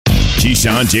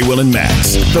Keyshawn, J. Will, and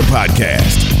Max, the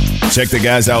podcast. Check the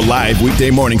guys out live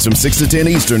weekday mornings from 6 to 10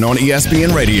 Eastern on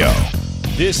ESPN Radio.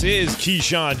 This is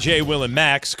Keyshawn, J. Will, and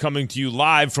Max coming to you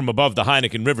live from above the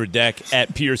Heineken River deck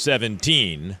at Pier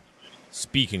 17.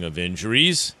 Speaking of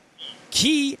injuries,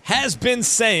 Key has been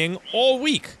saying all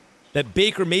week that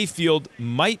Baker Mayfield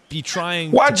might be trying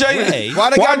to play.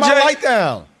 Why they got my light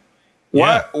down?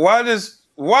 Why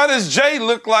does Jay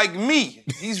look like me?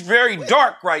 He's very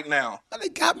dark right now. They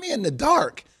got me in the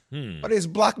dark. Why they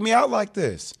just block me out like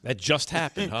this? That just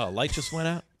happened, huh? Light just went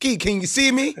out? Key, can you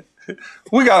see me?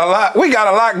 We got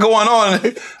a lot going on.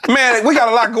 Man, we got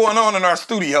a lot going on in our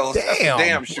studios.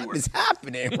 Damn sure. What is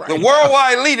happening right The now?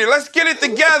 worldwide leader. Let's get it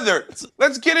together.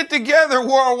 Let's get it together,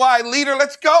 worldwide leader.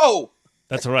 Let's go.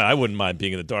 That's all right. I wouldn't mind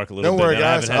being in the dark a little Don't bit. worry, Man.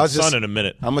 guys. I haven't had sun in a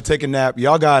minute. I'm going to take a nap.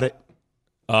 Y'all got it.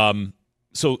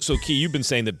 So Key, you've been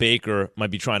saying that Baker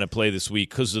might be trying to play this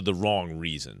week because of the wrong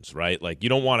reasons, right? Like, you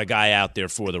don't want a guy out there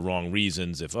for the wrong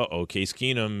reasons. If, Case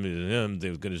Keenum,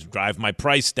 they're going to drive my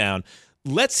price down.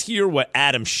 Let's hear what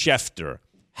Adam Schefter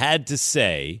had to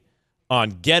say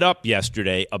on Get Up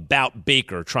yesterday about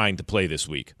Baker trying to play this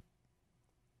week.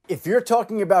 If you're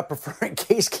talking about preferring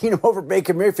Case Keenum over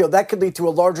Baker Mayfield, that could lead to a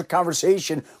larger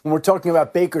conversation when we're talking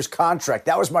about Baker's contract.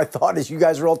 That was my thought as you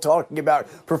guys are all talking about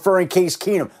preferring Case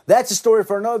Keenum. That's a story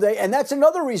for another day, and that's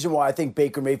another reason why I think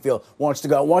Baker Mayfield wants to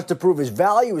go. Wants to prove his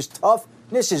value, his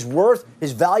toughness, his worth,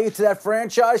 his value to that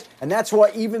franchise, and that's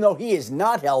why even though he is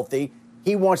not healthy,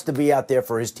 he wants to be out there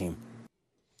for his team.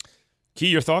 Key,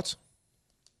 your thoughts?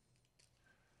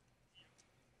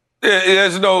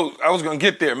 I was going to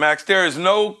get there, Max. There is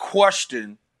no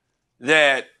question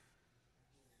that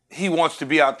he wants to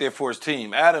be out there for his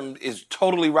team. Adam is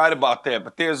totally right about that,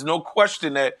 but there's no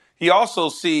question that he also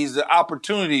sees the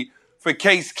opportunity for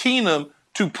Case Keenum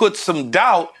to put some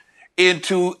doubt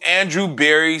into Andrew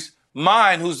Berry's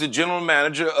mind, who's the general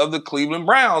manager of the Cleveland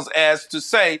Browns, as to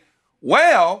say,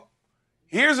 well,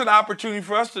 here's an opportunity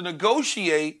for us to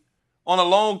negotiate on a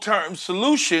long-term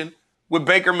solution with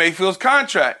Baker Mayfield's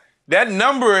contract. That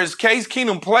number, as Case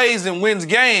Keenum plays and wins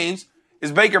games,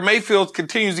 as Baker Mayfield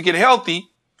continues to get healthy,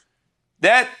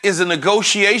 that is a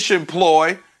negotiation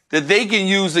ploy that they can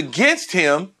use against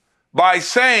him by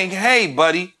saying, hey,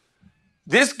 buddy,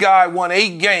 this guy won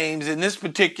 8 games in this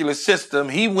particular system.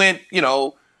 He went,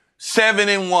 7-1,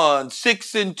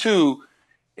 6-2.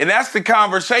 And that's the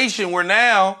conversation where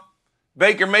now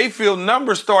Baker Mayfield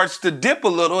number starts to dip a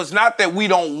little. It's not that we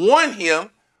don't want him,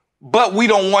 but we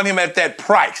don't want him at that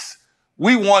price.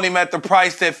 We want him at the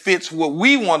price that fits what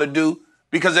we want to do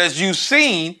because, as you've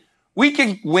seen, we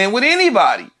can win with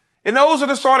anybody. And those are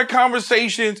the sort of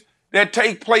conversations that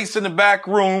take place in the back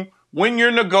room when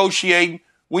you're negotiating,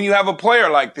 when you have a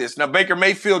player like this. Now, Baker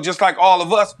Mayfield, just like all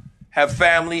of us, have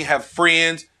family, have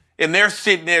friends, and they're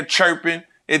sitting there chirping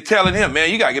and telling him, man,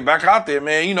 you got to get back out there,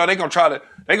 man. They're going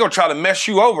to try to mess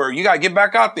you over. You got to get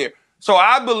back out there. So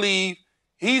I believe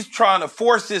he's trying to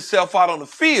force himself out on the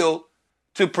field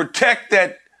to protect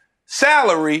that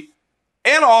salary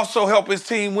and also help his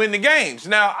team win the games.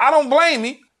 Now, I don't blame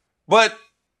him, but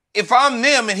if I'm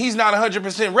them and he's not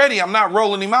 100% ready, I'm not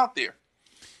rolling him out there.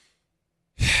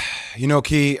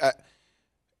 Key,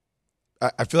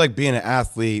 I feel like being an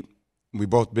athlete, we've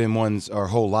both been ones our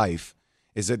whole life,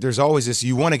 is that there's always this,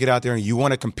 you want to get out there and you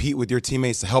want to compete with your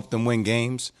teammates to help them win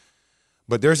games,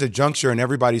 but there's a juncture in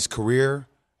everybody's career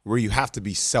where you have to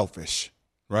be selfish,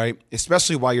 right?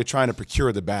 Especially while you're trying to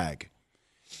procure the bag.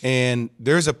 And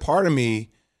there's a part of me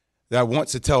that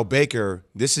wants to tell Baker,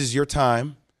 this is your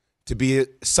time to be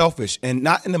selfish, and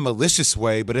not in a malicious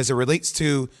way, but as it relates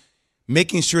to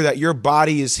making sure that your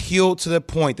body is healed to the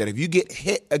point that if you get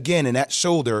hit again in that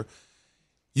shoulder,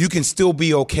 you can still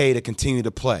be okay to continue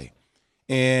to play.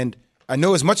 And I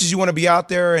know as much as you want to be out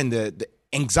there and the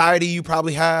anxiety you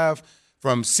probably have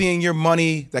from seeing your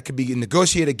money that could be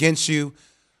negotiated against you,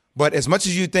 but as much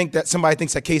as you think that somebody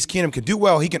thinks that Case Keenum can do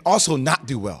well, he can also not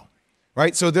do well,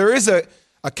 right? So there is a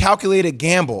calculated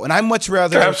gamble, and I'd much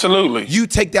rather you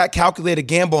take that calculated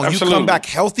gamble and you come back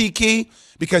healthy, Key,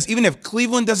 because even if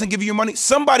Cleveland doesn't give you your money,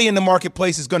 somebody in the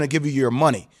marketplace is going to give you your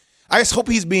money. I just hope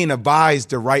he's being advised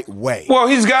the right way. Well,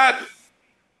 he's got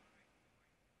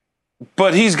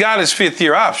his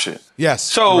fifth-year option. Yes.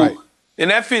 So right. In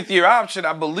that fifth-year option,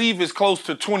 I believe is close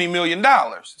to $20 million.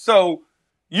 So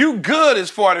you good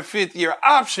as far as the fifth-year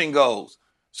option goes.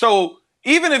 So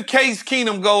even if Case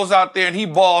Keenum goes out there and he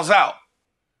balls out,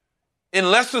 and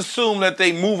let's assume that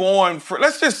they move on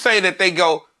let's just say that they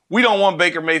go, we don't want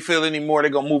Baker Mayfield anymore.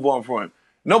 They're going to move on for him.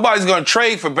 Nobody's going to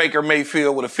trade for Baker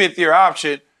Mayfield with a fifth-year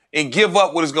option and give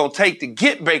up what it's going to take to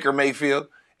get Baker Mayfield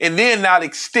and then not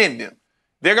extend him.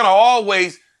 They're going to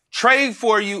always trade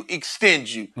for you,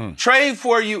 extend you. Trade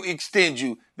for you, extend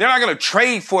you. They're not going to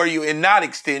trade for you and not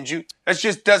extend you.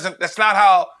 That's not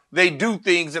how they do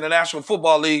things in the National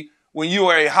Football League when you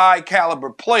are a high caliber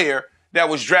player that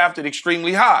was drafted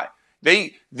extremely high.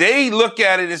 They look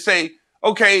at it and say,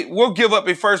 okay, we'll give up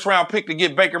a first round pick to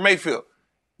get Baker Mayfield.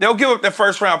 They'll give up their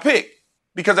first round pick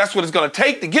because that's what it's going to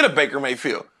take to get a Baker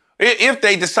Mayfield. If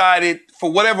they decided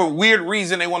for whatever weird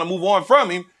reason they want to move on from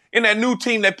him, and that new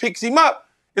team that picks him up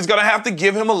is going to have to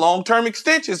give him a long-term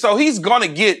extension. So he's going to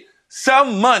get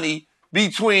some money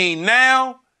between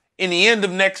now and the end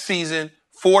of next season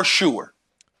for sure.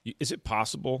 Is it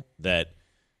possible that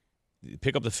you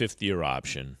pick up the fifth-year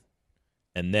option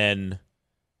and then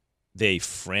they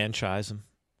franchise him?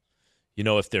 You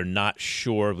know, if they're not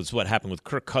sure, it's what happened with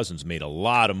Kirk Cousins, made a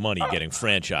lot of money getting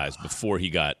franchised before he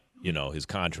got, his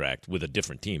contract with a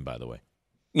different team, by the way.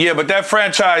 Yeah, but that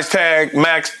franchise tag,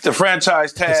 Max, the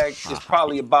franchise tag is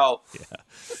probably about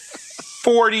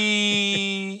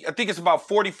 40, I think it's about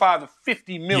 45 to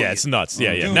 50 million. Yeah, it's nuts.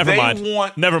 Yeah. Do Never they mind.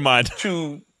 want Never mind.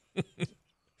 To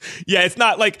yeah, it's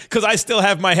not like, because I still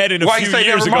have my head in a Why you few say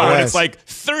years never ago, mind? and it's like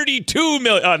 32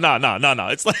 million. No.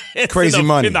 It's like Crazy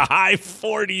money in the high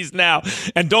 40s now.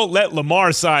 And don't let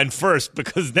Lamar sign first,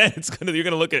 because then you're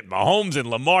gonna look at Mahomes and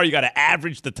Lamar. You got to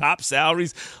average the top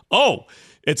salaries. Oh,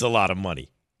 it's a lot of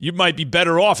money. You might be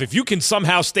better off if you can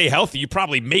somehow stay healthy. You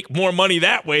probably make more money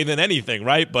that way than anything,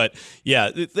 right? But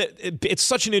yeah, it's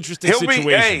such an interesting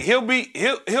situation.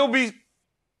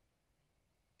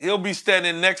 He'll be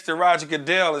standing next to Roger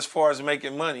Goodell as far as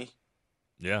making money.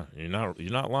 Yeah, you're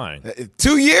not lying.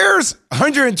 2 years,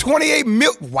 $128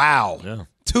 million. Wow. Yeah.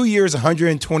 2 years,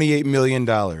 $128 million.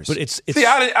 But it's See,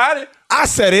 I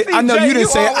said it. See, I know Jay, you didn't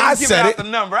say it. I give said out it. the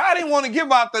number. I didn't want to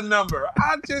give out the number.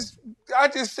 I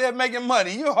just said making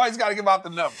money. You always got to give out the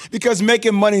number. Because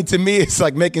making money to me is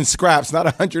like making scraps, not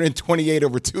 128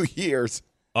 over 2 years.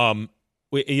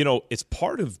 It's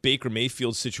part of Baker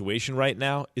Mayfield's situation right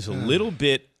now is a little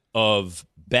bit of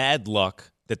bad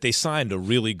luck that they signed a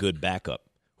really good backup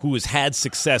who has had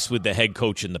success with the head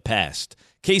coach in the past.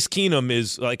 Case Keenum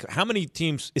is like, how many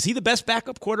teams? Is he the best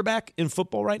backup quarterback in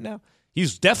football right now?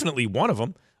 He's definitely one of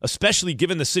them, especially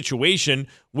given the situation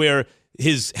where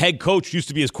his head coach used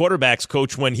to be his quarterback's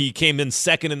coach when he came in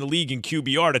second in the league in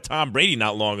QBR to Tom Brady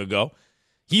not long ago.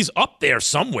 He's up there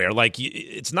somewhere. Like,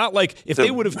 it's not like if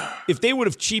they would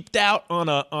have cheaped out on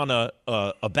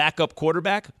a backup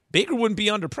quarterback, Baker wouldn't be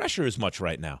under pressure as much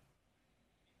right now.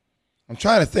 I'm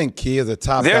trying to think, Key, of the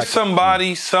top. There's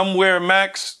somebody somewhere,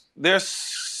 Max. There's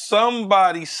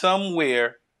somebody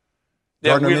somewhere that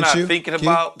Gardner we're not Minshew, thinking Key?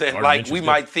 about that Gardner like Minshew's we good.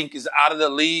 might think is out of the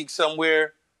league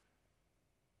somewhere.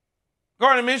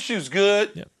 Gardner Minshew's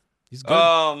good. Yeah, he's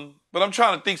good. But I'm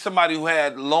trying to think somebody who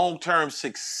had long-term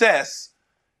success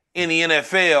in the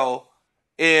NFL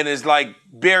and is like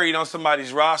buried on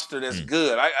somebody's roster that's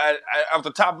good. I off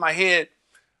the top of my head,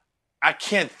 I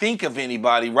can't think of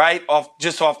anybody off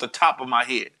the top of my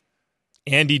head.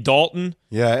 Andy Dalton.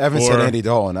 Yeah, Evan said Andy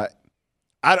Dalton.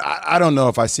 I don't know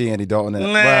if I see Andy Dalton.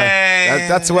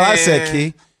 That's what I said,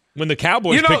 Key. When the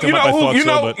Cowboys picked him up, I thought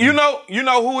so. You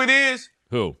know who it is?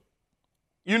 Who?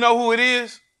 You know who it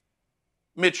is?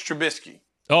 Mitch Trubisky.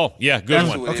 Oh, yeah, good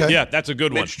one. Okay. Yeah, that's a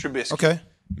good one. Mitch Trubisky. Okay.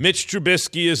 Mitch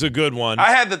Trubisky is a good one.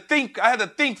 I had to think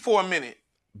for a minute.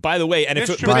 By the way, and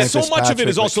Mitch but so much of it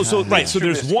is Fitzpatrick, also so right. So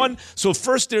there's Trubisky. one. So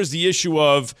first, there's the issue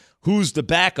of who's the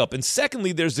backup, and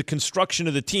secondly, there's the construction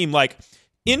of the team. Like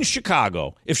in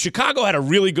Chicago, if Chicago had a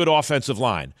really good offensive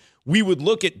line, we would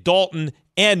look at Dalton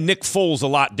and Nick Foles a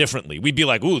lot differently. We'd be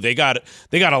like, "Ooh, they got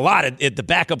a lot at the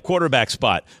backup quarterback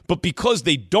spot." But because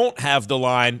they don't have the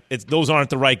line, those aren't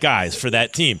the right guys for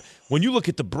that team. When you look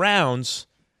at the Browns,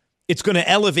 it's going to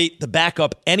elevate the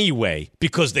backup anyway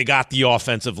because they got the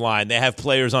offensive line. They have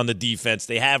players on the defense.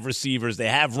 They have receivers. They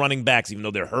have running backs, even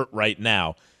though they're hurt right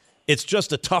now. It's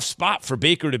just a tough spot for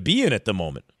Baker to be in at the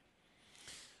moment.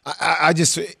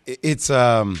 It's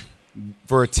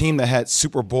for a team that had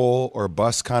Super Bowl or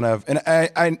bust kind of, and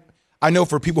I know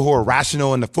for people who are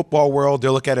rational in the football world,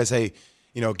 they'll look at it as, hey,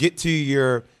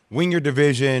 win your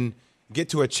division, get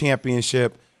to a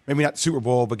championship, maybe not the Super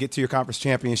Bowl, but get to your conference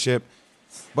championship.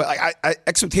 But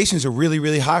expectations are really,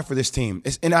 really high for this team.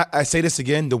 And I say this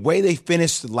again, the way they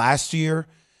finished last year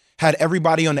had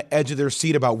everybody on the edge of their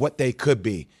seat about what they could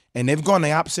be. And they've gone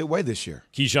the opposite way this year.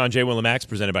 Keyshawn, J. Willimax,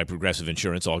 presented by Progressive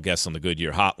Insurance. All guests on the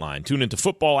Goodyear Hotline. Tune into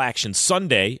football action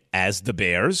Sunday as the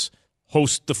Bears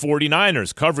host the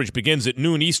 49ers. Coverage begins at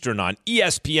noon Eastern on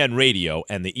ESPN Radio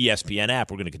and the ESPN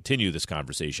app. We're going to continue this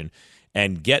conversation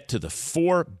and get to the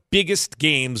 4 biggest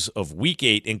games of Week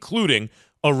 8, including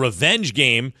a revenge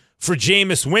game for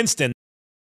Jameis Winston.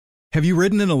 Have you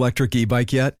ridden an electric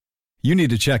e-bike yet? You need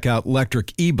to check out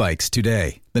Electric E-Bikes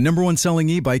today, the #1 selling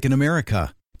e-bike in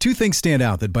America. Two things stand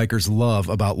out that bikers love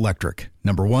about Electric.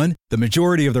 Number one, the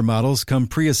majority of their models come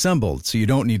pre-assembled, so you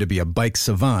don't need to be a bike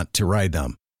savant to ride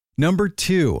them. Number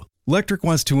two, Electric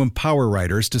wants to empower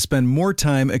riders to spend more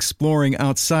time exploring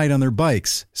outside on their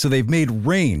bikes, so they've made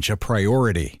range a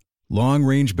priority.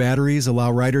 Long-range batteries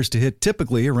allow riders to hit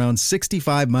typically around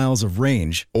 65 miles of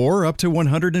range, or up to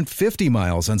 150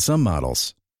 miles on some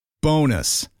models.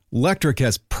 Bonus, Electric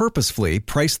has purposefully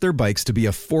priced their bikes to be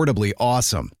affordably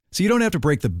awesome, so you don't have to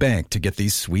break the bank to get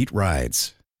these sweet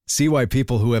rides. See why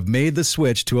people who have made the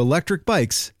switch to electric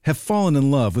bikes have fallen in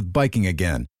love with biking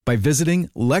again by visiting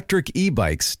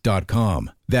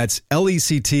lectricebikes.com. That's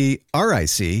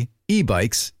LECTRIC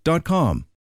ebikes.com.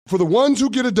 For the ones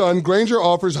who get it done, Grainger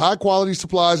offers high-quality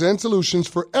supplies and solutions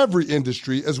for every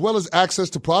industry, as well as access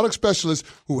to product specialists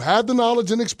who have the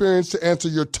knowledge and experience to answer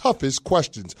your toughest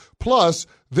questions. Plus,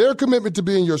 their commitment to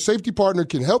being your safety partner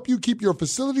can help you keep your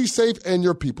facility safe and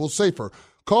your people safer.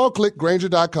 Call, click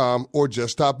Grainger.com, or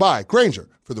just stop by. Grainger,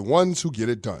 for the ones who get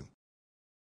it done.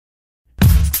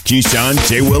 Keyshawn,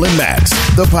 J. Will, and Max,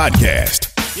 the podcast.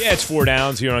 Yeah, it's 4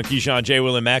 Downs here on Keyshawn, J.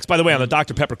 Will, and Max. By the way, on the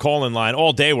Dr. Pepper call-in line,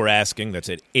 all day we're asking, that's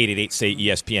at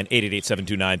 888-SAY-ESPN,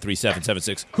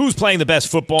 888-729-3776, who's playing the best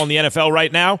football in the NFL right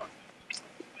now?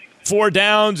 4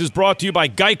 Downs is brought to you by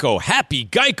Geico. Happy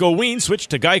Geico-ween. Switch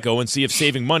to Geico and see if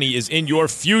saving money is in your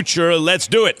future. Let's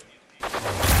do it.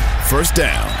 First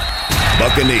down,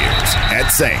 Buccaneers at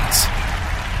Saints.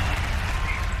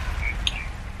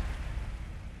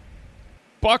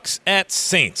 Bucks at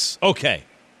Saints. Okay,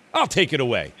 I'll take it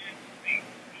away.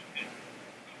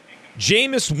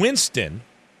 Jameis Winston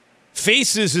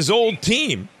faces his old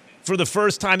team for the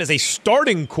first time as a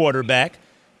starting quarterback.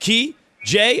 Key,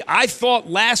 Jay, I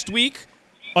thought last week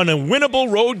on a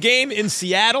winnable road game in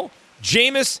Seattle,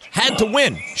 Jameis had to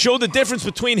win. Show the difference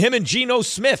between him and Geno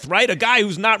Smith, right? A guy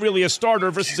who's not really a starter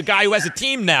versus a guy who has a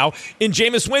team now in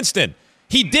Jameis Winston.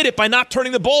 He did it by not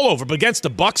turning the ball over. But against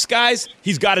the Bucs guys,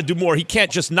 he's got to do more. He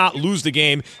can't just not lose the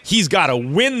game. He's got to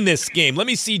win this game. Let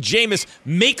me see Jameis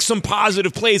make some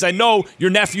positive plays. I know your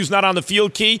nephew's not on the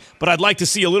field, Key, but I'd like to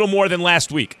see a little more than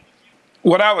last week.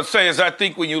 What I would say is I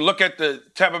think when you look at the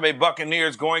Tampa Bay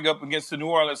Buccaneers going up against the New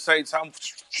Orleans Saints, I'm a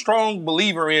strong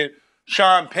believer in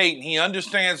Sean Payton. He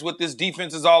understands what this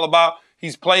defense is all about.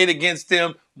 He's played against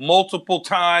them multiple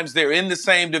times. They're in the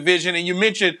same division. And you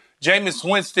mentioned Jameis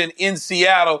Winston in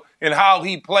Seattle and how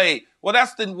he played. Well,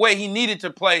 that's the way he needed to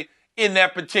play in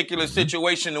that particular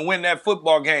situation to win that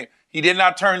football game. He did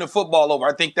not turn the football over.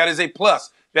 I think that is a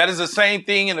plus. That is the same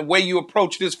thing in the way you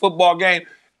approach this football game.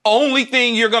 Only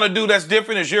thing you're going to do that's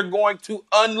different is you're going to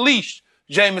unleash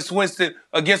Jameis Winston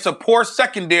against a poor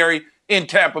secondary in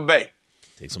Tampa Bay.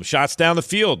 Take some shots down the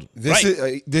field. This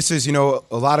is, a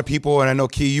lot of people, and I know,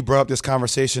 Key, you brought up this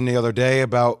conversation the other day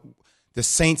about the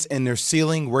Saints and their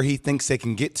ceiling, where he thinks they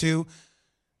can get to.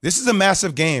 This is a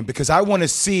massive game because I want to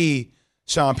see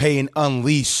Sean Payton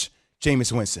unleash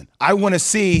Jameis Winston. I want to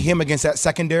see him against that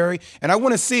secondary, and I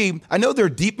want to see – I know their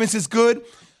defense is good.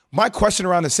 My question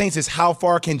around the Saints is how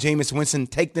far can Jameis Winston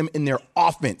take them in their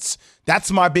offense? That's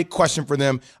my big question for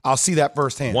them. I'll see that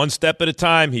firsthand. One step at a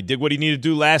time. He did what he needed to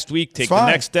do last week. Take the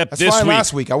next step this week. That's fine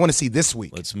last week. I want to see this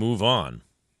week. Let's move on.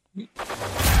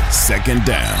 Second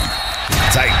down,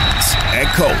 Titans at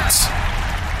Colts.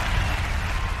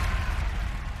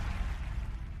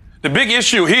 The big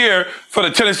issue here for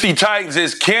the Tennessee Titans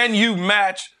is can you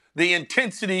match the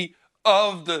intensity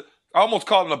of I almost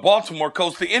call them the Baltimore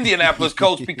Colts, the Indianapolis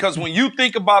Colts, because when you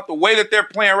think about the way that they're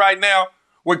playing right now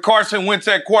with Carson Wentz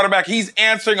at quarterback, he's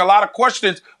answering a lot of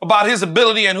questions about his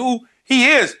ability and who he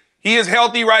is. He is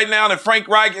healthy right now, and Frank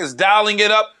Reich is dialing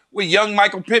it up with young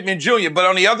Michael Pittman Jr. But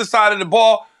on the other side of the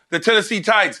ball, the Tennessee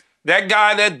Titans, that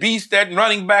guy, that beast, that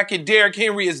running back at Derrick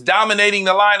Henry is dominating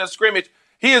the line of scrimmage.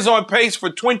 He is on pace for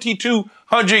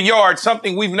 2,200 yards,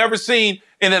 something we've never seen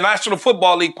in the National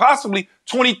Football League, possibly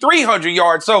 2,300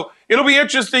 yards. So it'll be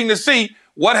interesting to see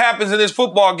what happens in this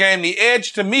football game. The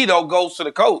edge, to me, though, goes to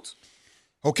the Colts.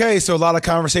 Okay, so a lot of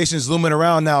conversations looming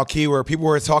around now, Key, where people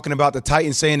were talking about the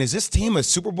Titans saying, is this team a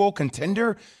Super Bowl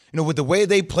contender? With the way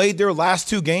they played their last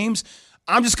two games.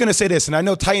 I'm just going to say this, and I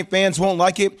know Titan fans won't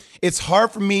like it. It's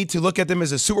hard for me to look at them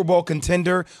as a Super Bowl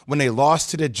contender when they lost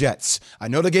to the Jets. I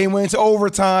know the game went into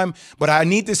overtime, but I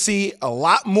need to see a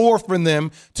lot more from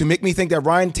them to make me think that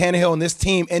Ryan Tannehill and this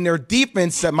team and their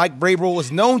defense that Mike Vrabel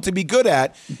is known to be good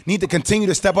at need to continue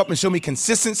to step up and show me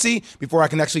consistency before I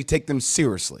can actually take them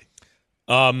seriously.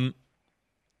 Look,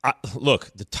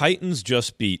 the Titans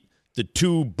just beat the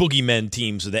two boogeymen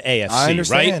teams of the AFC, I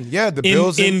understand. right? Yeah, the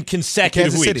Bills in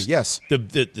consecutive Kansas weeks. City, yes.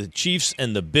 The Chiefs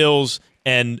and the Bills.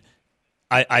 And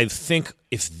I think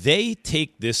if they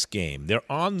take this game, they're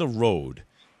on the road.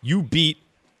 You beat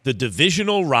the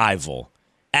divisional rival.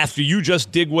 After you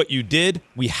just did what you did,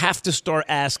 we have to start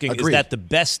asking, Agreed. is that the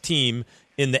best team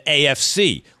in the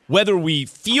AFC? Whether we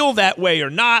feel that way or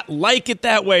not, like it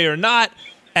that way or not,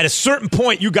 at a certain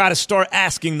point, you got to start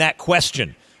asking that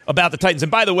question about the Titans.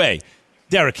 And by the way,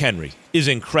 Derrick Henry is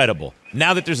incredible.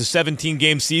 Now that there's a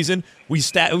 17-game season, we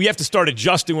have to start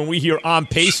adjusting when we hear on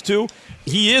pace to.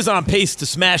 He is on pace to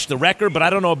smash the record, but I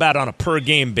don't know about on a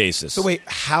per-game basis. So wait,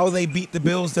 how they beat the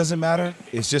Bills doesn't matter?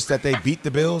 It's just that they beat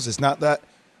the Bills? It's not that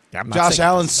Josh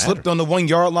Allen slipped on the 1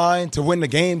 yard line to win the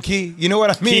game, Key? You know what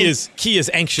I mean? Key is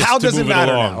anxious how to does move it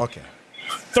matter it along. now? Okay.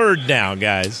 Third down,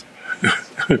 guys.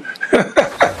 Third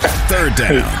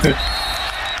down.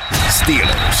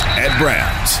 Steelers at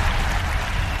Browns.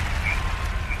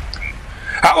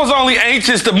 I was only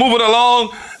anxious to move it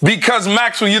along because,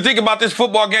 Max, when you think about this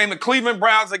football game, the Cleveland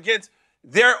Browns against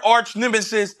their arch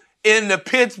nemesis in the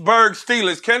Pittsburgh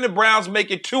Steelers. Can the Browns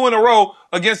make it 2 in a row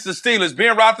against the Steelers?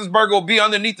 Ben Roethlisberger will be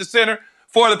underneath the center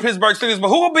for the Pittsburgh Steelers, but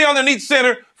who will be underneath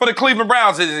center for the Cleveland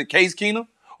Browns? Is it Case Keenum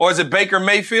or is it Baker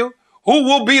Mayfield? Who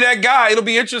will be that guy? It'll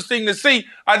be interesting to see.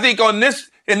 I think in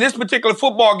this particular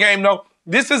football game, though,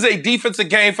 this is a defensive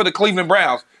game for the Cleveland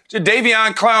Browns.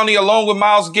 Jadeveon Clowney along with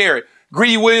Myles Garrett.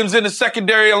 Greedy Williams in the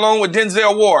secondary along with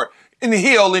Denzel Ward. And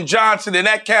Hill and Johnson and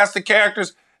that cast of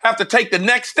characters have to take the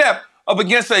next step up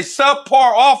against a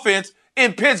subpar offense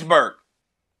in Pittsburgh.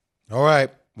 All right.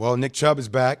 Well, Nick Chubb is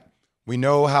back. We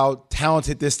know how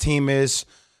talented this team is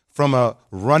from a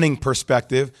running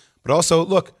perspective. But also,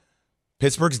 look,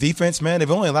 Pittsburgh's defense, man, they've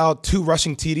only allowed 2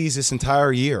 rushing TDs this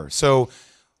entire year. So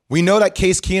we know that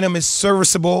Case Keenum is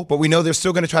serviceable, but we know they're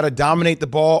still going to try to dominate the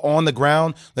ball on the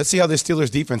ground. Let's see how this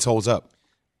Steelers defense holds up.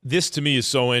 This to me is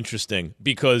so interesting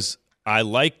because I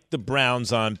like the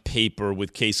Browns on paper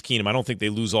with Case Keenum. I don't think they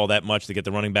lose all that much to get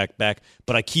the running back,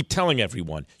 but I keep telling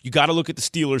everyone, you got to look at the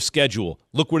Steelers' schedule.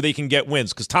 Look where they can get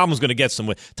wins because Tomlin's going to get some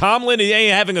wins. Tomlin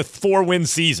ain't having a 4-win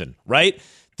season, right?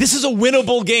 This is a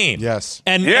winnable game. Yes.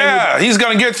 He's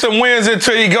going to get some wins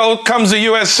until he comes to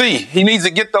USC. He needs to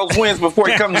get those wins before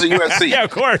he comes to USC. Yeah, of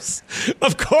course.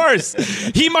 Of course.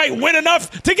 He might win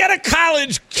enough to get a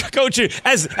college coaching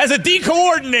as a D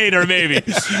coordinator, maybe.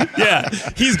 Yeah.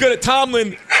 He's good at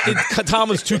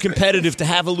Tomlin's too competitive to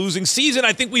have a losing season.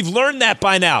 I think we've learned that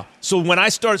by now. So when I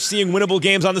start seeing winnable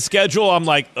games on the schedule, I'm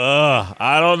like,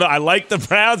 I don't know. I like the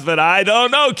Browns, but I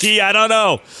don't know, Key. I don't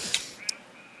know.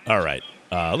 All right.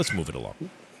 Let's move it along.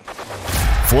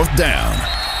 Fourth down.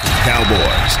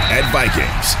 Cowboys at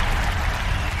Vikings.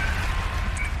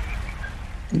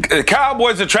 The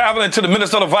Cowboys are traveling to the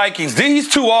Minnesota Vikings. These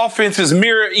two offenses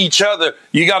mirror each other.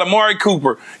 You got Amari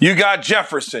Cooper. You got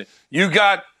Jefferson. You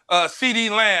got CeeDee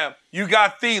Lamb. You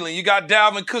got Thielen. You got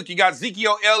Dalvin Cook. You got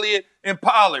Ezekiel Elliott and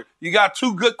Pollard. You got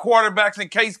 2 good quarterbacks in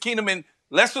Case Keenum. And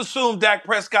let's assume Dak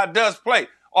Prescott does play.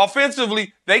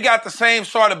 Offensively, they got the same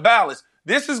sort of balance.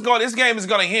 This game is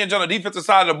going to hinge on the defensive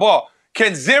side of the ball.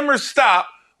 Can Zimmer stop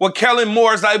what Kellen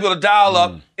Moore is able to dial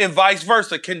up and vice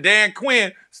versa? Can Dan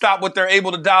Quinn stop what they're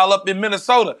able to dial up in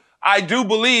Minnesota? I do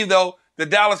believe, though, the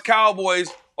Dallas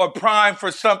Cowboys are primed for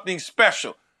something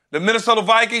special. The Minnesota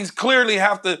Vikings clearly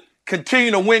have to continue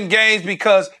to win games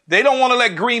because they don't want to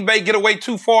let Green Bay get away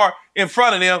too far in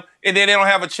front of them, and then they don't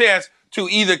have a chance to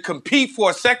either compete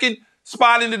for a second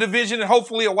spot in the division and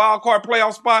hopefully a wild card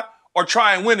playoff spot or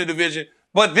try and win the division.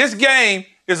 But this game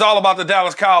is all about the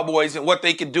Dallas Cowboys and what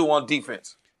they can do on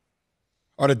defense.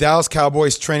 Are the Dallas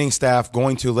Cowboys training staff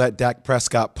going to let Dak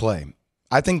Prescott play?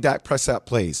 I think Dak Prescott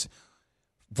plays.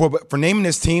 For naming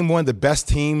this team one of the best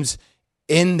teams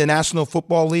in the National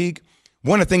Football League,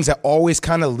 one of the things that always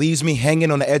kind of leaves me hanging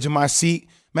on the edge of my seat,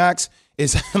 Max,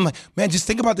 is I'm like, man, just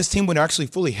think about this team when they're actually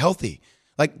fully healthy.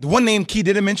 Like the one name Key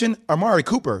didn't mention, Amari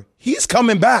Cooper. He's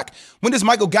coming back. When does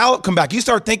Michael Gallup come back? You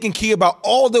start thinking, Key, about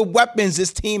all the weapons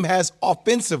this team has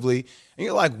offensively, and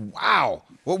you're like, wow,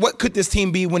 well, what could this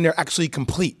team be when they're actually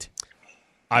complete?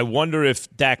 I wonder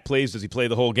if Dak plays. Does he play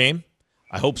the whole game?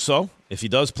 I hope so. If he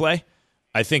does play,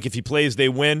 I think if he plays, they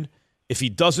win. If he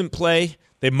doesn't play,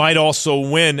 they might also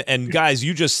win. And guys,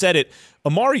 you just said it.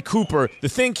 Amari Cooper, the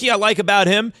thing, Key, I like about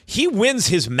him, he wins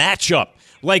his matchup.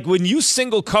 Like when you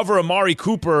single cover Amari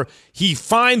Cooper, he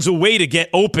finds a way to get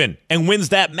open and wins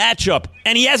that matchup.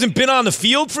 And he hasn't been on the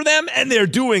field for them, and they're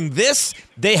doing this.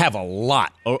 They have a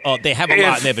lot. They have a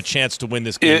lot, and they have a chance to win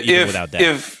this game even without that.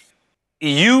 If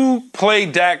you play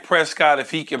Dak Prescott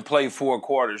if he can play 4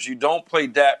 quarters, you don't play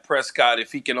Dak Prescott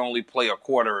if he can only play a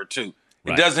quarter or 2.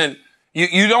 Right. It doesn't.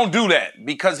 You don't do that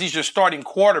because he's your starting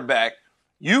quarterback.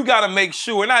 You got to make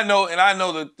sure, and I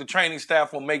know that the training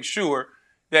staff will make sure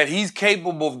that he's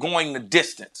capable of going the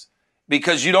distance,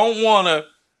 because you don't want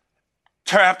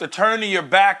to have to turn to your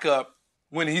backup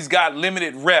when he's got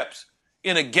limited reps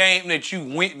in a game that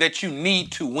you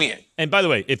need to win. And by the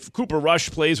way, if Cooper Rush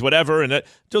plays whatever, and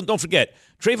don't forget,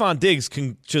 Trayvon Diggs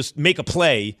can just make a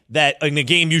play that in a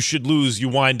game you should lose, you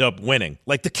wind up winning.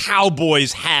 Like the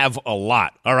Cowboys have a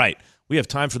lot. All right, we have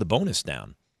time for the bonus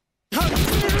down.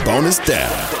 Bonus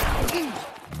down.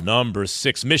 Number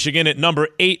 6, Michigan. At number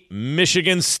 8,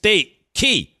 Michigan State.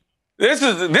 Key. This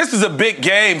is a big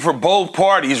game for both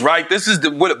parties, right? This is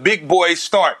where the big boys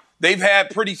start. They've had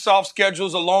pretty soft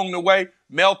schedules along the way.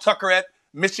 Mel Tucker at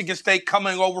Michigan State,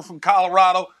 coming over from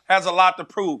Colorado, has a lot to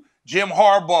prove. Jim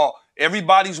Harbaugh,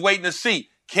 everybody's waiting to see.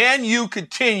 Can you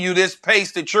continue this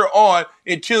pace that you're on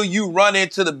until you run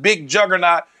into the big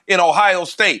juggernaut in Ohio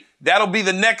State? That'll be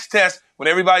the next test when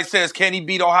everybody says, can he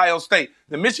beat Ohio State?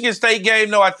 The Michigan State game,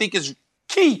 though, I think is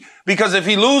key, because if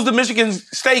he loses the Michigan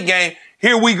State game,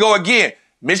 here we go again.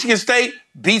 Michigan State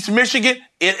beats Michigan,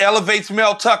 it elevates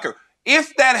Mel Tucker.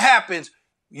 If that happens,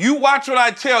 you watch what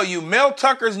I tell you. Mel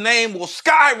Tucker's name will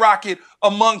skyrocket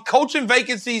among coaching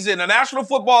vacancies in the National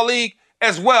Football League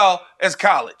as well as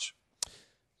college.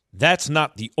 That's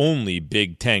not the only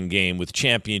Big Ten game with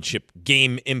championship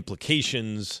game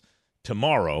implications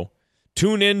tomorrow.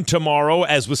 Tune in tomorrow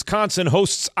as Wisconsin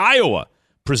hosts Iowa,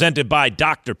 presented by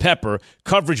Dr. Pepper.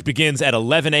 Coverage begins at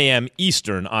 11 a.m.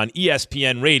 Eastern on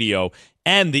ESPN Radio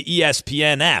and the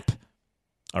ESPN app.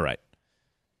 All right.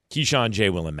 Keyshawn, J.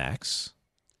 Will, and Max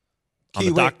on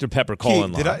the Dr. Pepper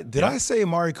call-in line. Did I say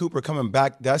Amari Cooper coming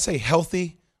back? Did I say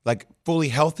healthy, like fully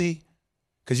healthy?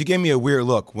 Because you gave me a weird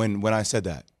look when I said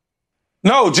that.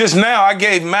 No, just now I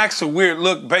gave Max a weird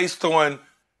look based on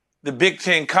the Big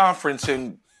Ten Conference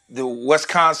and the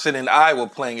Wisconsin and Iowa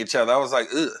playing each other. I was like,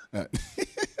 ugh.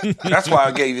 That's why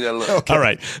I gave you that look. Okay. All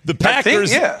right, the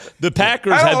Packers. The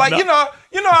Packers. I don't like.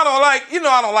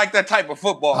 I don't like that type of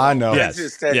football. I know.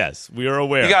 Yes, we are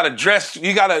aware. You got to dress.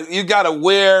 You got to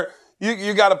wear.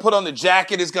 You got to put on the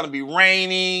jacket. It's going to be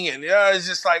raining, and it's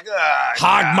just like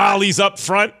hog mollies up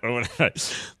front.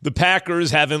 The Packers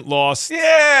haven't lost.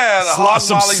 Yeah,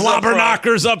 some slobber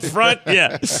knockers up front.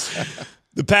 Yeah.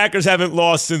 The Packers haven't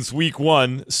lost since week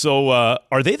 1. So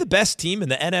are they the best team in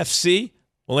the NFC?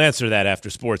 We'll answer that after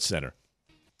SportsCenter.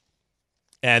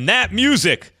 And that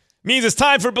music means it's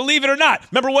time for Believe It or Not.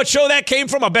 Remember what show that came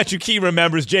from? I bet you Key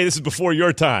remembers. Jay, this is before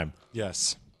your time.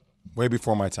 Yes. Way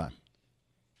before my time.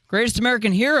 Greatest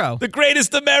American Hero. The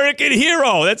Greatest American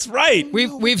Hero. That's right.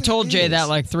 We've told Jay that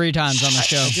like 3 times on the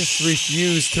show. I just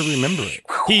refuse to remember it.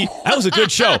 That was a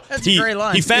good show. That's a great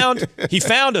line. He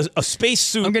found a space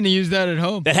suit. I'm going to use that at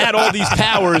home. That had all these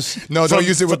powers. No, don't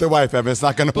use it with the wife, Evan. It's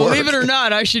not going to work. Believe it or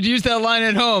not, I should use that line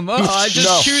at home. I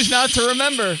just choose not to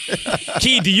remember.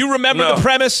 Key, do you remember the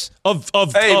premise of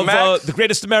The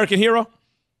Greatest American Hero?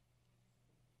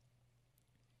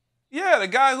 Yeah, the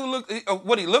guy who looked,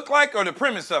 what he looked like, or the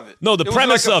premise of it? No, the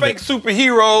premise of it. It was like a fake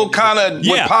superhero kind of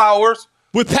with powers.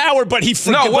 With power, but he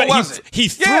threw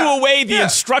away the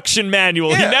instruction manual.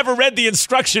 Yeah. He never read the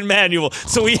instruction manual,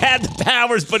 so he had the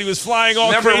powers, but he was flying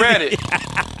all never crazy. Read it.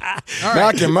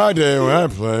 Back in my day when I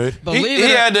played, he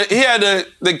had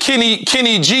the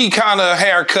Kenny G kind of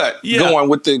haircut going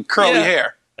with the curly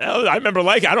hair. I remember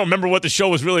I don't remember what the show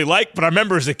was really like, but I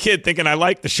remember as a kid thinking I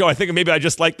liked the show. I think maybe I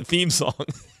just liked the theme song.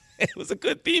 It was a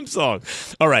good theme song.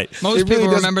 All right. Most people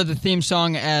remember the theme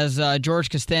song as George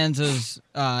Costanza's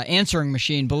answering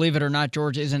machine. Believe it or not,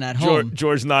 George isn't at home.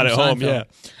 George's not at home, yeah.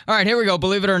 All right, here we go.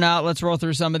 Believe it or not, let's roll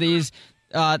through some of these.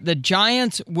 The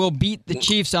Giants will beat the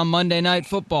Chiefs on Monday Night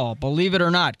Football. Believe it or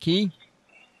not, Key?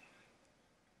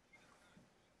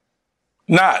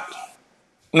 Not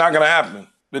going to happen.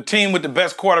 The team with the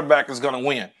best quarterback is going to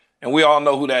win, and we all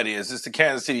know who that is. It's the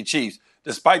Kansas City Chiefs.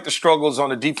 Despite the struggles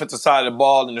on the defensive side of the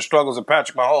ball and the struggles of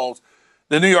Patrick Mahomes,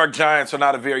 the New York Giants are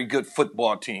not a very good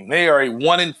football team. They are a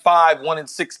 1-5,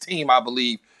 1-6 team, I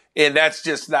believe, and that's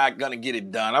just not going to get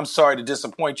it done. I'm sorry to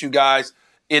disappoint you guys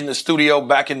in the studio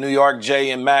back in New York,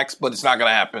 Jay and Max, but it's not going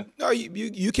to happen. No,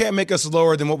 you can't make us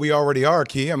lower than what we already are,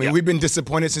 Key. I mean, we've been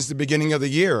disappointed since the beginning of the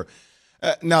year.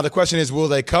 Now, the question is, will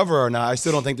they cover or not? I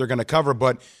still don't think they're going to cover,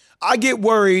 but I get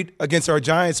worried against our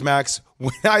Giants, Max,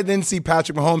 when I then see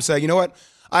Patrick Mahomes say, you know what,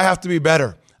 I have to be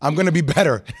better. I'm going to be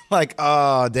better. Like,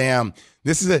 oh, damn.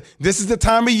 This is the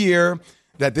time of year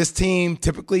that this team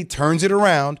typically turns it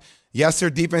around. Yes,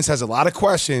 their defense has a lot of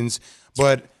questions,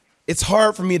 but it's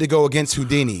hard for me to go against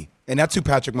Houdini, and that's who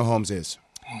Patrick Mahomes is.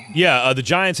 Yeah, the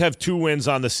Giants have 2 wins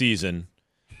on the season.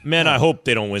 Man, I hope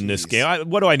they don't win this game.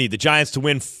 What do I need? The Giants to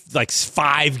win like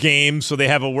 5 games so they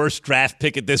have a worse draft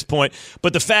pick at this point.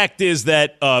 But the fact is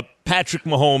that Patrick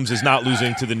Mahomes is not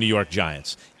losing to the New York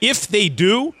Giants. If they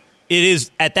do, it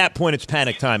is at that point it's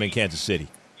panic time in Kansas City.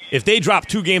 If they drop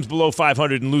 2 games below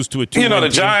 500 and lose to a 2-win the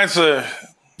Giants are –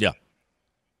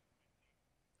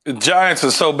 the Giants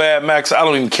are so bad, Max, I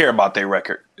don't even care about their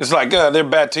record. It's like, they're a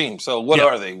bad team. So what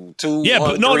are they? 2, yeah, 1,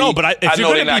 but no, 3? no, but I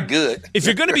know they're not good. If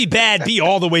you're going to be bad, be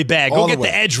all the way bad. Go get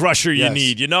the edge rusher you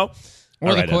need, you know?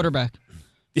 Or the quarterback.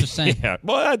 Just saying. Yeah.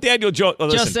 Well, Daniel Jones.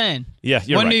 Just saying. Yeah,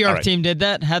 you're One right. New York team did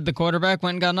that, had the quarterback,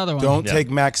 went and got another one. Don't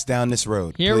take Max down this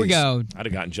road. Here we go. I'd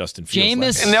have gotten Justin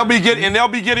Fields. Jameis. And they'll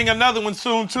be getting another one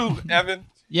soon too, Evan.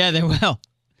 Yeah, they will.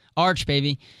 Arch,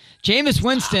 baby. Jameis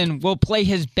Winston will play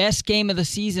his best game of the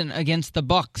season against the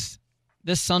Bucs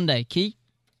this Sunday. Key?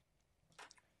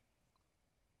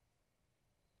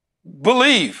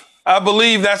 I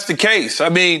believe that's the case. I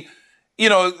mean,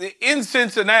 in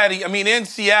Cincinnati, in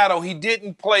Seattle, he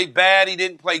didn't play bad. He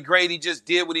didn't play great. He just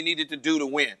did what he needed to do to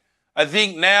win. I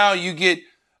think now you get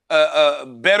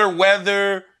better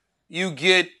weather. You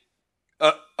get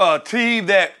a team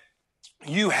that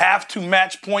you have to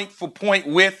match point for point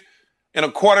with, and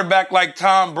a quarterback like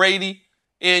Tom Brady,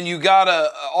 and you got an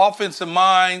offensive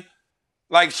mind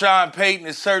like Sean Payton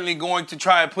is certainly going to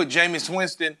try and put Jameis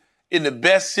Winston in the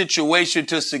best situation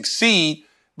to succeed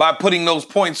by putting those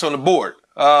points on the board.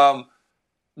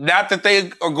 Not that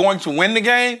they are going to win the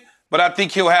game, but I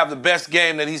think he'll have the best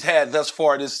game that he's had thus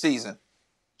far this season.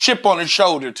 Chip on his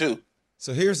shoulder, too.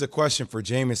 So here's the question for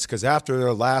Jameis, because after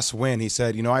their last win, he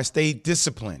said, I stayed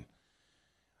disciplined.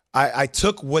 I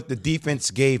took what the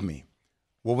defense gave me.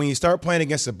 Well, when you start playing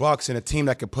against the Bucs and a team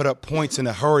that can put up points in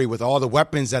a hurry with all the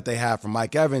weapons that they have, from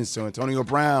Mike Evans to Antonio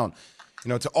Brown,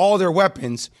 to all their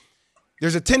weapons,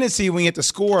 there's a tendency when you have to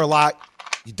score a lot,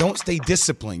 you don't stay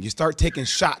disciplined. You start taking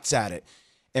shots at it.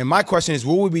 And my question is,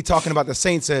 will we be talking about the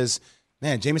Saints as,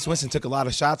 man, Jameis Winston took a lot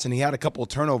of shots and he had a couple of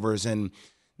turnovers, and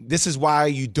this is why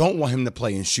you don't want him to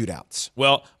play in shootouts?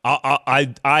 Well,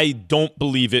 I don't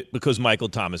believe it because Michael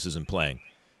Thomas isn't playing.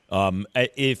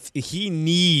 If he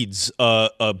needs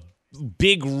a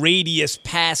big radius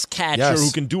pass catcher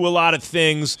who can do a lot of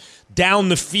things down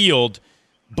the field,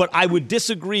 but I would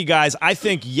disagree, guys. I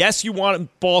think, yes, you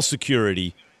want ball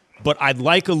security, but I'd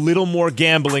like a little more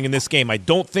gambling in this game. I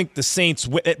don't think the Saints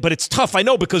but it's tough, I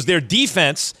know, because their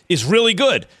defense is really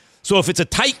good. So if it's a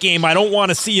tight game, I don't want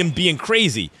to see him being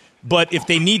crazy. But if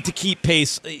they need to keep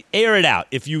pace, air it out.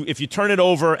 If you turn it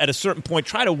over at a certain point,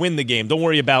 try to win the game. Don't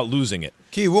worry about losing it.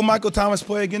 Key, will Michael Thomas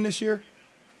play again this year?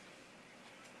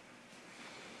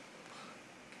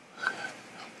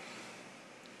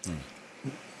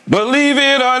 Believe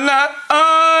it or not,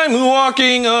 I'm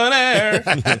walking on air.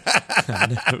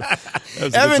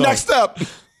 Evan, next up.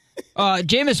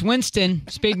 Jameis Winston,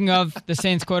 speaking of the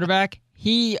Saints quarterback,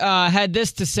 he had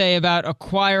this to say about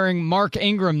acquiring Mark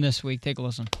Ingram this week. Take a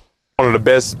listen. One of the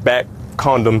best back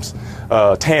tandems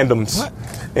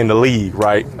in the league,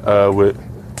 right? With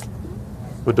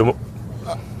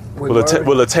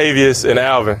Latavius and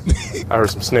Alvin. I heard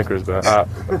some snickers, but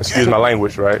excuse my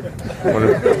language, right? One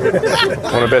of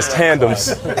the best tandems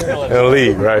in the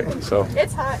league, right? So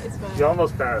it's hot. It's fine. You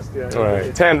almost passed, yeah. All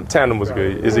right, tandem was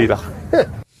good. Is either.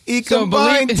 He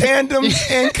combined tandems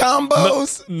and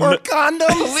combos or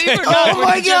condoms. Oh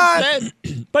my God!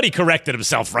 But he corrected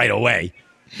himself right away.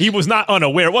 He was not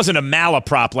unaware. It wasn't a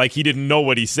malaprop like he didn't know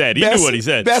what he said. He knew what he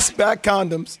said. Best back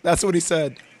condoms. That's what he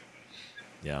said.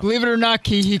 Yeah. Believe it or not,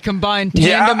 Key, he combined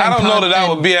tandem I don't know that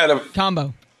would be at a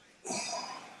combo.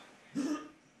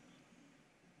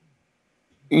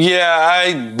 Yeah,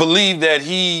 I believe that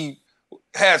he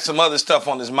had some other stuff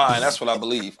on his mind. That's what I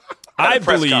believe. I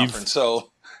believe. So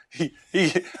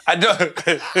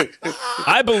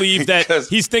I believe that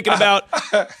he's thinking about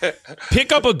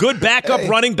pick up a good backup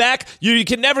running back. You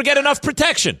can never get enough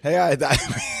protection.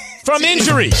 From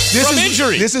injury.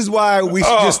 This is why we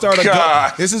should just start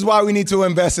this is why we need to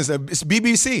invest in it's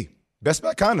BBC. Best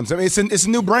back condoms. I mean, it's a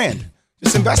new brand.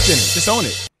 Just invest in it. Just own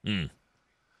it.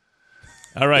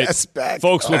 All right.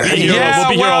 Folks, we'll be here. Yeah, we'll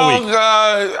be here all week.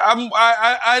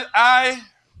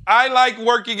 I like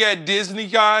working at Disney,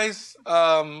 guys.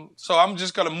 So I'm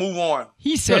just going to move on.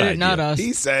 He said it, not us.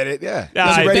 He said it, yeah.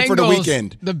 He's ready for the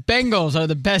weekend. The Bengals are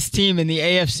the best team in the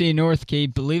AFC North, Key.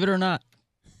 Believe it or not.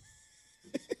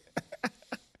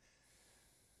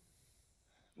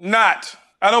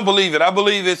 I don't believe it. I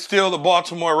believe it's still the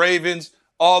Baltimore Ravens.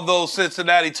 Although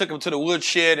Cincinnati took them to the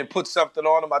woodshed and put something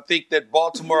on them, I think that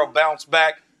Baltimore will bounce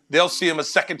back. They'll see them a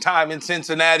second time in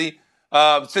Cincinnati.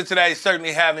 Cincinnati's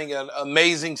certainly having an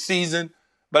amazing season,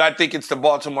 but I think it's the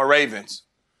Baltimore Ravens.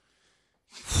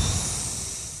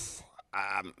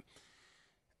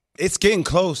 It's getting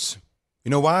close.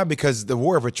 You know why? Because the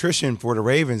war of attrition for the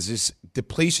Ravens is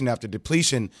depletion after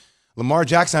depletion. Lamar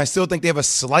Jackson, I still think they have a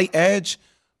slight edge,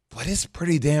 but it's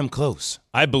pretty damn close.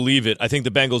 I believe it. I think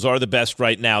the Bengals are the best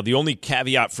right now. The only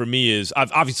caveat for me is,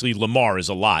 obviously Lamar is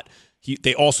a lot.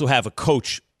 They also have a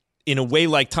coach in a way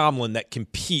like Tomlin that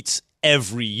competes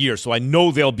every year, so I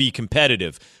know they'll be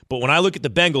competitive. But when I look at the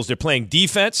Bengals, they're playing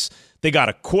defense. They got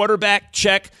a quarterback,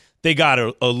 check. They got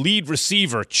a lead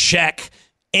receiver, check.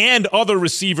 And other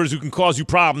receivers who can cause you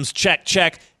problems,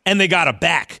 check. And they got a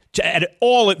back,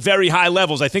 all at very high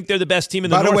levels. I think they're the best team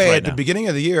in the North right now. By the way, at the beginning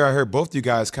of the year, I heard both you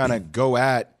guys kind of go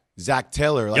at Zach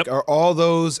Taylor. Like, Are all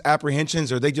those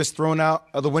apprehensions, are they just thrown out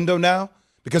of the window now?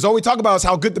 Because all we talk about is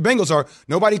how good the Bengals are.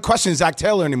 Nobody questions Zach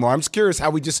Taylor anymore. I'm just curious how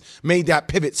we just made that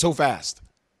pivot so fast.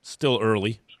 Still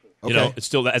early. Okay. You know, it's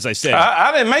still, as I said.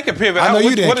 I didn't make a pivot. I know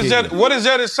you didn't. What is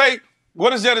that to say?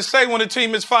 What is that to say when a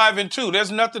team is 5-2?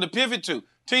 There's nothing to pivot to.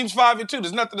 Team's 5-2.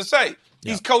 There's nothing to say.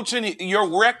 He's coaching.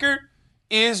 Your record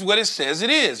is what it says it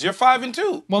is. You're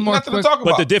 5-2. One more nothing to talk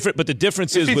about. But the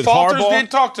difference is with falters, Harbaugh. then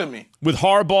talk to me. With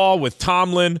Harbaugh, with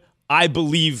Tomlin, I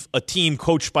believe a team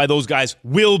coached by those guys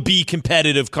will be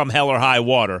competitive come hell or high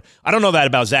water. I don't know that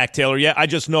about Zach Taylor yet. I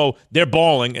just know they're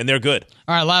balling and they're good.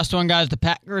 All right, last one, guys. The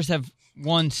Packers have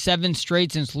won 7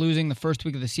 straight since losing the first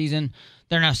week of the season.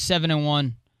 They're now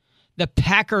 7-1. The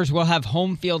Packers will have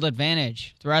home field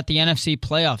advantage throughout the NFC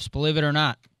playoffs, believe it or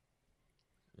not.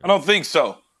 I don't think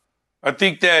so. I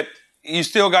think that you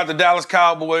still got the Dallas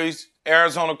Cowboys,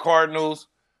 Arizona Cardinals.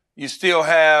 You still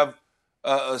have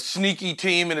a sneaky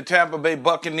team in the Tampa Bay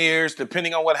Buccaneers,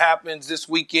 depending on what happens this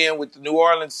weekend with the New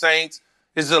Orleans Saints.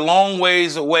 It's a long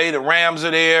ways away. The Rams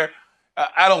are there.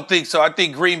 I don't think so. I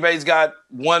think Green Bay's got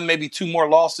 1, maybe 2 more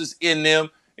losses in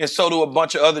them, and so do a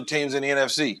bunch of other teams in the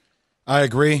NFC. I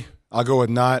agree. I'll go with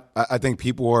not. I think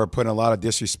people are putting a lot of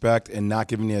disrespect and not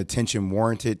giving the attention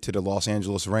warranted to the Los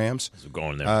Angeles Rams.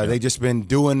 Going there, They just been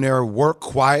doing their work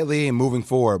quietly and moving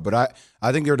forward. But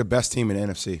I think they're the best team in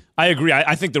the NFC. I agree.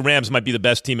 I think the Rams might be the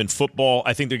best team in football.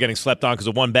 I think they're getting slept on because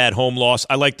of one bad home loss.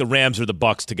 I like the Rams or the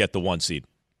Bucs to get the 1 seed.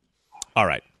 All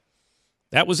right.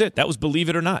 That was it. That was believe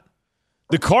it or not.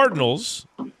 The Cardinals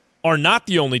are not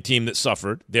the only team that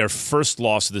suffered their first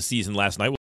loss of the season last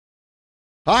night.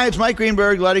 Hi, it's Mike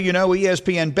Greenberg letting you know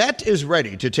ESPN Bet is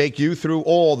ready to take you through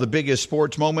all the biggest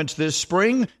sports moments this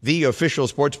spring. The official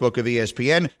sportsbook of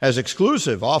ESPN has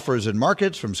exclusive offers and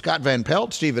markets from Scott Van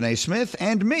Pelt, Stephen A. Smith,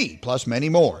 and me, plus many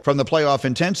more. From the playoff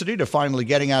intensity to finally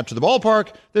getting out to the ballpark,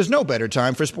 there's no better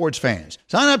time for sports fans.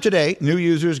 Sign up today. New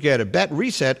users get a bet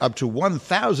reset up to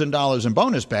 $1,000 in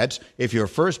bonus bets if your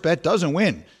first bet doesn't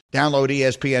win. Download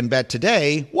ESPN Bet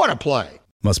today. What a play.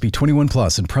 Must be 21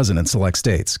 plus and present in select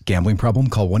states. Gambling problem?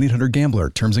 Call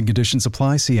 1-800-GAMBLER. Terms and conditions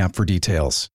apply. See app for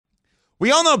details. We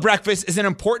all know breakfast is an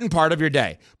important part of your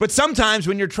day. But sometimes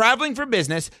when you're traveling for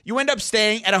business, you end up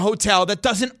staying at a hotel that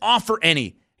doesn't offer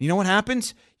any. You know what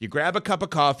happens? You grab a cup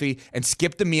of coffee and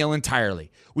skip the meal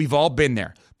entirely. We've all been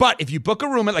there. But if you book a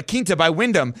room at La Quinta by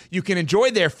Wyndham, you can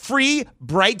enjoy their free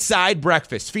Bright Side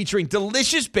breakfast featuring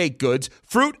delicious baked goods,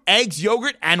 fruit, eggs,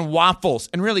 yogurt, and waffles.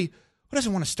 And really, who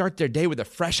doesn't want to start their day with a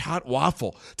fresh, hot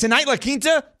waffle? Tonight, La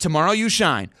Quinta, tomorrow you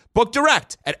shine. Book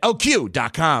direct at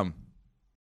LQ.com.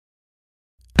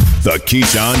 The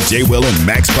Keyshawn, J. Will, and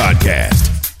Max podcast.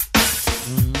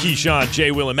 Keyshawn,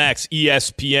 J. Will, and Max,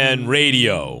 ESPN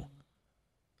Radio.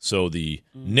 So the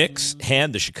Knicks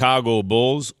hand the Chicago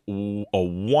Bulls a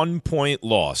 1-point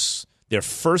loss, their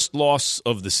first loss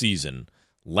of the season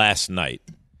last night.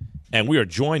 And we are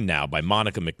joined now by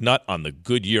Monica McNutt on the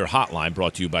Goodyear Hotline,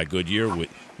 brought to you by Goodyear,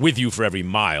 with you for every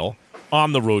mile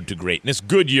on the road to greatness.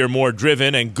 Goodyear, more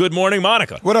driven, and good morning,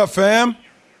 Monica. What up, fam?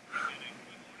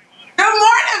 Good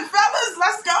morning, fellas.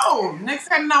 Let's go. Knicks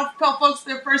heading out, tell folks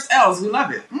their first L's. We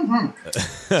love it.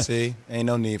 Mm-hmm. See, ain't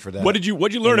no need for that. What'd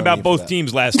you learn about both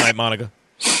teams last night, Monica?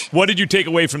 What did you take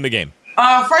away from the game?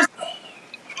 First,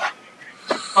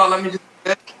 let me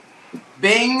just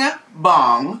bing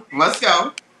bong. Let's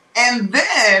go. And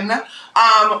then,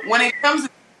 when it comes to,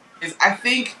 I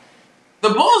think the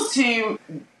Bulls team,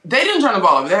 they didn't turn the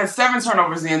ball over. They had 7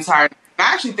 turnovers the entire time.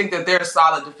 I actually think that they're a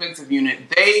solid defensive unit.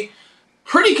 They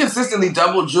pretty consistently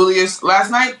doubled Julius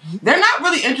last night. They're not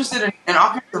really interested in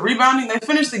offensive rebounding. They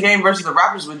finished the game versus the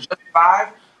Raptors with just 5,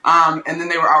 and then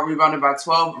they were out-rebounded by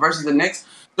 12 versus the Knicks.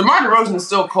 DeMar DeRozan is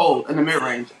still cold in the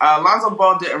mid-range. Lonzo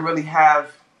Ball didn't really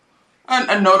have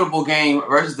a notable game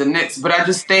versus the Knicks, but I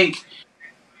just think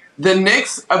the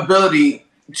Knicks' ability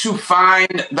to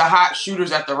find the hot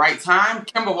shooters at the right time.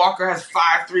 Kemba Walker has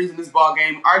 5 threes in this ball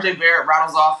game. RJ Barrett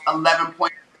rattles off 11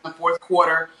 points in the fourth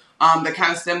quarter. that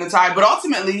kind of stemmed the tide. But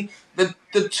ultimately, the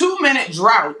 2-minute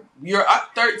drought, you're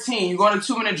up 13, you go on a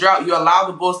 2-minute drought, you allow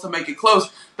the Bulls to make it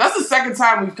close. That's the second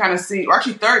time we've kind of seen, or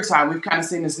actually third time we've kind of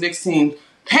seen this Knicks team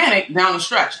panic down the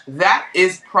stretch. That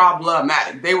is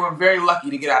problematic. They were very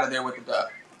lucky to get out of there with the dub.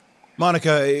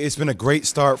 Monica, it's been a great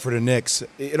start for the Knicks.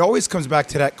 It always comes back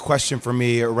to that question for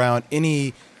me around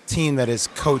any team that is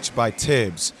coached by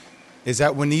Tibbs, is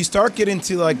that when you start getting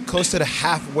to like close to the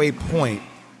halfway point,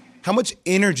 how much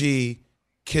energy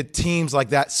could teams like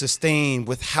that sustain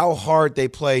with how hard they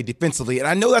play defensively? And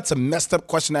I know that's a messed up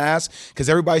question to ask because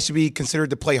everybody should be considered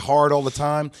to play hard all the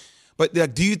time. But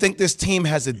do you think this team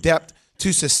has the depth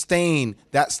to sustain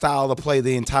that style of play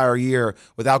the entire year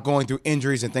without going through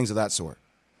injuries and things of that sort?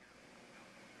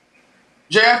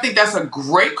 Jay, I think that's a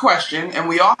great question, and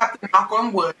we all have to knock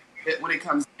on wood when it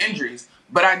comes to injuries.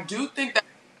 But I do think that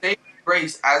the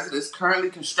race, as it is currently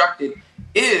constructed,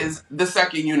 is the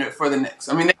second unit for the Knicks.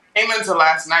 I mean, they came into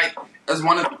last night as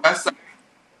one of the best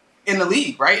in the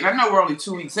league, right? And I know we're only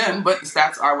 2 weeks in, but the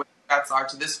stats are what the stats are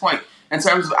to this point in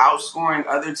terms of outscoring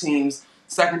other teams'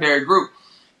 secondary group.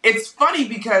 It's funny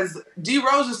because D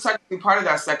Rose is technically part of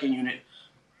that second unit,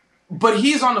 but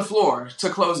he's on the floor to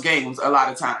close games a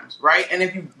lot of times, right? And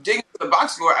if you dig into the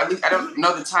box score, at least I don't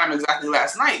know the time exactly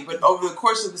last night, but over the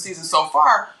course of the season so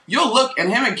far, you'll look and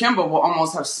him and Kimba will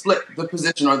almost have split the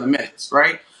position or the minutes,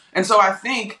 right? And so I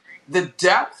think the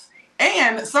depth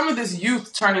and some of this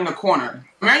youth turning a corner.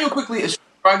 Emmanuel quickly is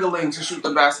struggling to shoot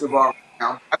the basketball right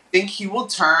now. I think he will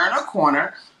turn a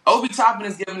corner. Obi Toppin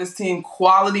is giving his team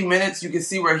quality minutes. You can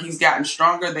see where he's gotten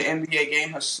stronger. The NBA game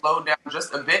has slowed down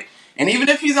just a bit. And even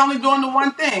if he's only doing the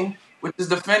one thing, which is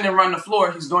defend and run the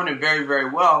floor, he's doing it very, very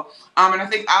well. And I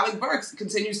think Alec Burks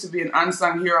continues to be an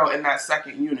unsung hero in that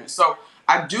second unit. So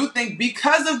I do think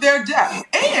because of their depth,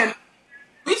 and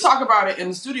we talk about it in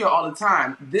the studio all the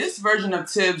time, this version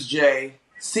of Tibbs, Jay,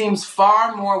 seems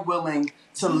far more willing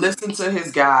to listen to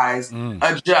his guys,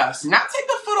 adjust, not take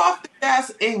the foot off the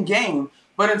gas in game,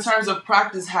 but in terms of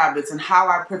practice habits and how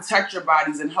I protect your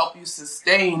bodies and help you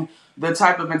sustain the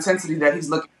type of intensity that he's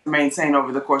looking to maintain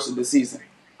over the course of the season.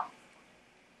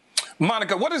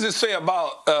 Monica, what does it say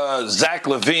about Zach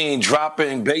LaVine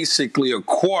dropping basically a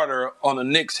quarter on the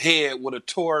Knicks' head with a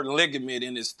torn ligament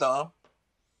in his thumb?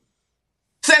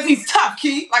 Says he's tough,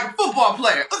 Key, like a football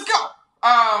player. Let's go.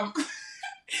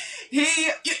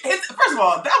 First of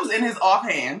all, that was in his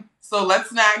offhand, so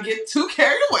let's not get too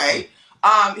carried away.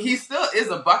 He still is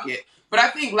a bucket, but I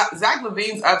think Zach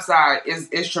LaVine's upside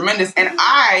is tremendous. And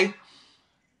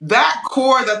that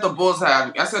core that the Bulls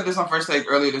have, I said this on First Take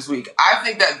earlier this week, I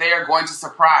think that they are going to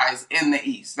surprise in the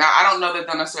East. Now, I don't know that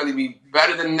they'll necessarily be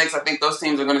better than the Knicks. I think those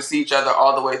teams are going to see each other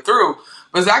all the way through.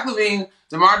 But Zach LaVine,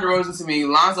 DeMar DeRozan to me,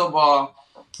 Lonzo Ball,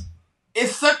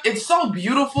 it's so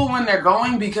beautiful when they're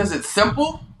going because it's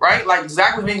simple, right? Like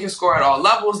Zach LaVine can score at all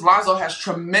levels. Lonzo has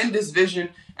tremendous vision.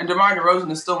 And DeMar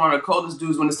DeRozan is still one of the coldest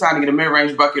dudes when it's time to get a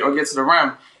mid-range bucket or get to the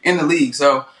rim in the league.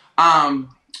 So I'm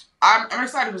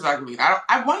excited for Zach LaVine.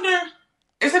 I wonder,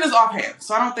 it's in his offhand,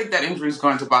 so I don't think that injury is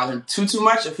going to bother him too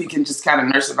much if he can just kind of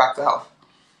nurse it back to health.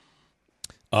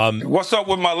 What's up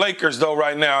with my Lakers, though,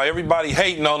 right now? Everybody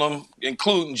hating on them,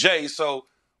 including Jay. So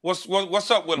what's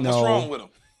up with them? No. What's wrong with them?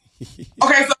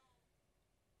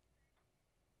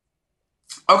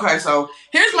 Okay, so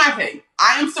here's my thing.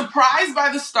 I am surprised by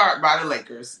the start by the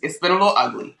Lakers. It's been a little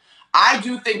ugly. I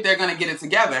do think they're going to get it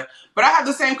together, but I have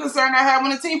the same concern I had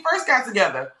when the team first got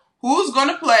together. Who's going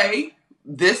to play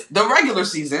the regular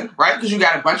season, right? Because you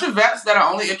got a bunch of vets that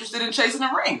are only interested in chasing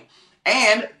a ring.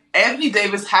 And Anthony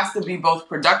Davis has to be both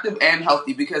productive and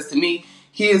healthy because, to me,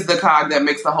 he is the cog that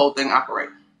makes the whole thing operate.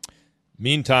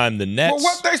 Meantime, the Nets... Well,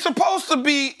 what they supposed to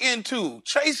be into?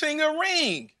 Chasing a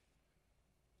ring.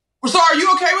 So are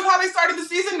you okay with how they started the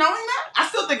season knowing that? I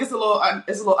still think it's a little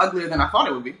uglier than I thought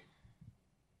it would be.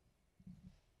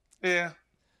 Yeah.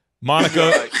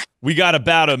 Monica, we got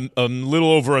about a little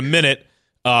over a minute.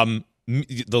 The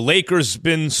Lakers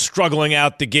been struggling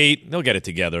out the gate. They'll get it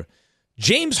together.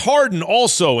 James Harden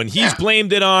also, and he's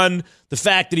blamed it on the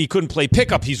fact that he couldn't play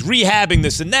pickup. He's rehabbing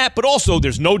this and that, but also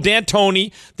there's no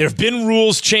D'Antoni. There have been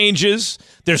rules changes.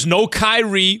 There's no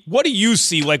Kyrie. What do you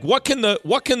see? Like, what can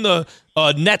the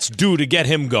Nets do to get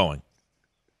him going?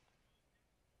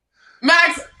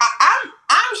 Max,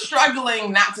 I'm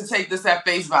struggling not to take this at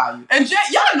face value. And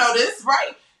y'all know this,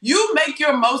 right? You make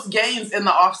your most gains in the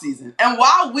offseason. And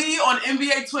while we on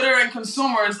NBA Twitter and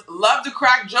consumers love to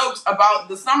crack jokes about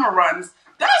the summer runs,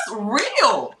 that's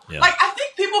real. Yeah. Like, I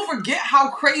think people forget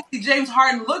how crazy James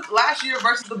Harden looked last year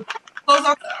versus the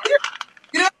closeout this year.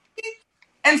 You know what I mean?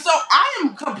 And so I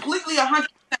am completely 100%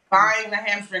 buying the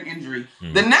hamstring injury.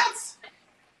 The Nets,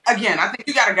 again, I think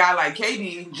you got a guy like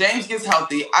KD, James gets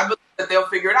healthy. I believe that they'll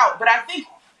figure it out. But I think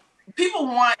people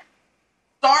want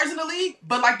stars in the league,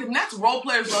 but like the Nets role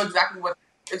players know exactly what.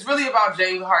 It's really about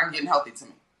James Harden getting healthy to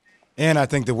me. And I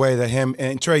think the way that him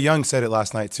and Trae Young said it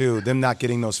last night too, them not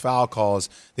getting those foul calls,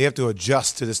 they have to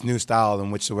adjust to this new style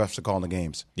in which the refs are calling the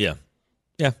games. Yeah.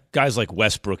 Yeah, guys like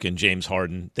Westbrook and James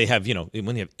Harden, they have,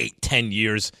 when they have 8-10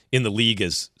 years in the league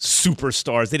as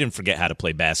superstars, they didn't forget how to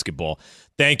play basketball.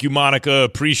 Thank you, Monica.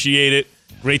 Appreciate it.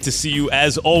 Great to see you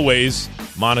as always.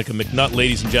 Monica McNutt,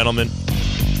 ladies and gentlemen.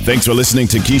 Thanks for listening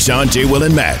to Keyshawn, J. Will,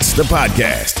 and Max, the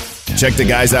podcast. Check the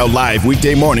guys out live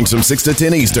weekday mornings from 6 to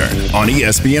 10 Eastern on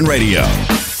ESPN Radio.